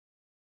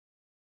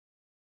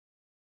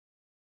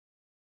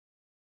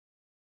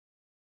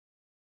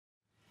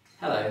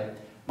Hello,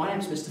 my name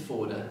is Mr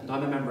Forder and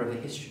I'm a member of the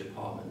History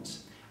Department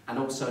and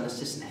also an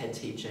assistant head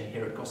teacher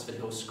here at Gosford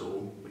Hill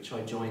School, which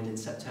I joined in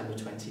September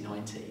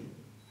 2019.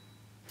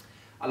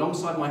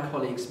 Alongside my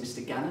colleagues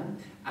Mr Gannon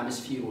and Ms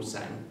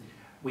Fugelsang,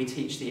 we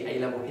teach the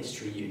A-level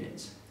history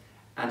unit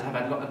and have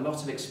had a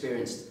lot of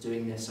experience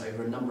doing this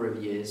over a number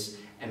of years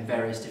in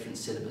various different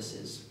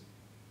syllabuses.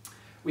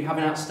 We have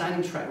an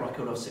outstanding track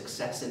record of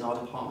success in our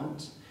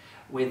department,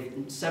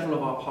 with several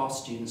of our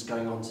past students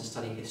going on to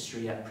study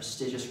history at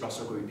prestigious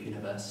Russell Group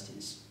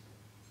universities.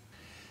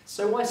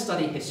 So why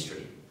study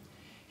history?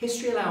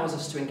 History allows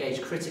us to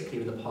engage critically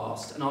with the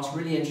past and ask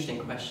really interesting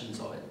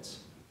questions of it.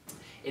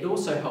 It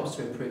also helps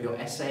to improve your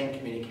essay and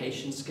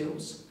communication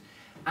skills,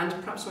 and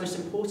perhaps most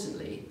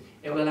importantly,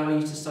 it will allow you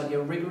to study a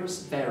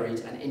rigorous, varied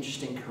and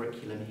interesting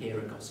curriculum here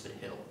at Gosford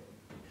Hill.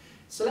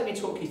 So let me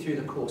talk you through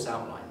the course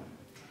outline.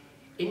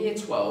 In Year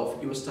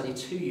 12, you will study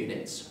 2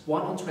 units,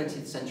 one on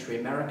 20th century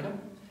America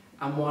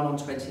and one on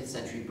 20th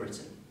century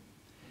Britain.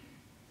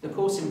 The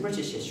course in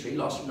British history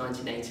lasts from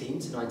 1918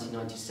 to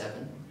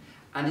 1997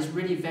 and is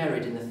really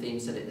varied in the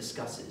themes that it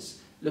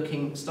discusses,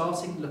 looking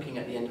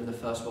at the end of the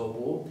First World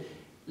War,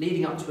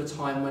 leading up to a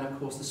time when, of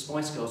course, the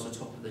Spice Girls were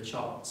top of the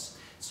charts.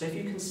 So if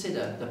you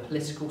consider the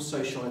political,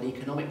 social and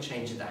economic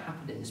changes that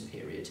happened in this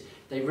period,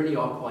 they really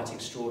are quite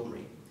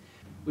extraordinary.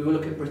 We will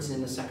look at Britain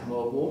in the Second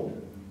World War,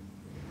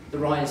 the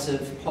rise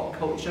of pop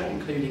culture,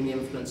 including the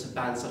influence of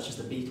bands such as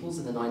the Beatles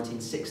in the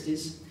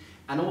 1960s,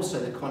 and also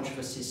the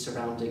controversies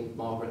surrounding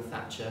Margaret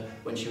Thatcher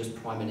when she was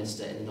Prime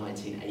Minister in the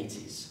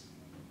 1980s.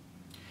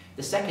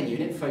 The second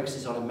unit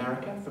focuses on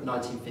America from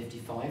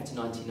 1955 to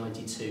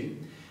 1992,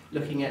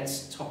 looking at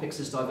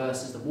topics as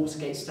diverse as the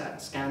Watergate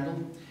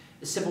scandal,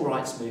 the Civil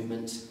Rights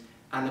Movement,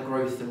 and the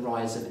growth and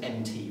rise of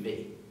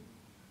MTV.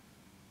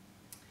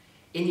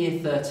 In Year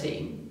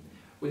 13,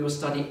 we will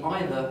study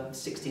either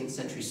 16th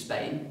century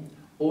Spain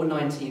or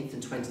 19th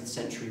and 20th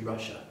century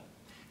Russia,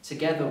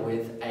 together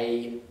with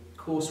a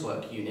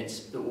coursework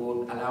unit that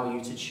will allow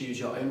you to choose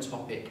your own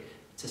topic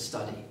to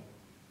study.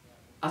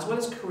 As well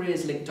as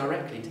careers linked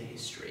directly to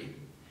history,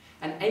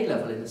 an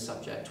A-level in the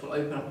subject will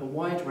open up a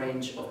wide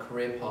range of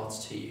career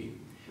paths to you,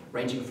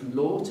 ranging from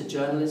law to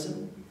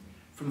journalism,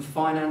 from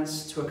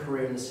finance to a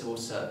career in the civil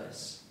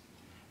service.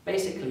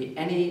 Basically,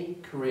 any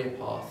career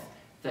path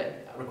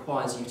that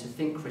requires you to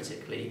think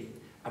critically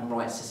and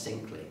write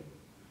succinctly.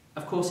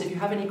 Of course, if you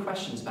have any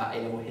questions about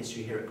A-level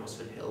history here at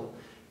Gosford Hill,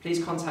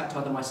 please contact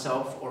either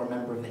myself or a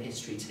member of the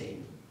history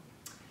team.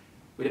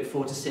 We look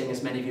forward to seeing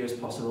as many of you as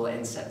possible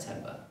in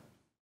September.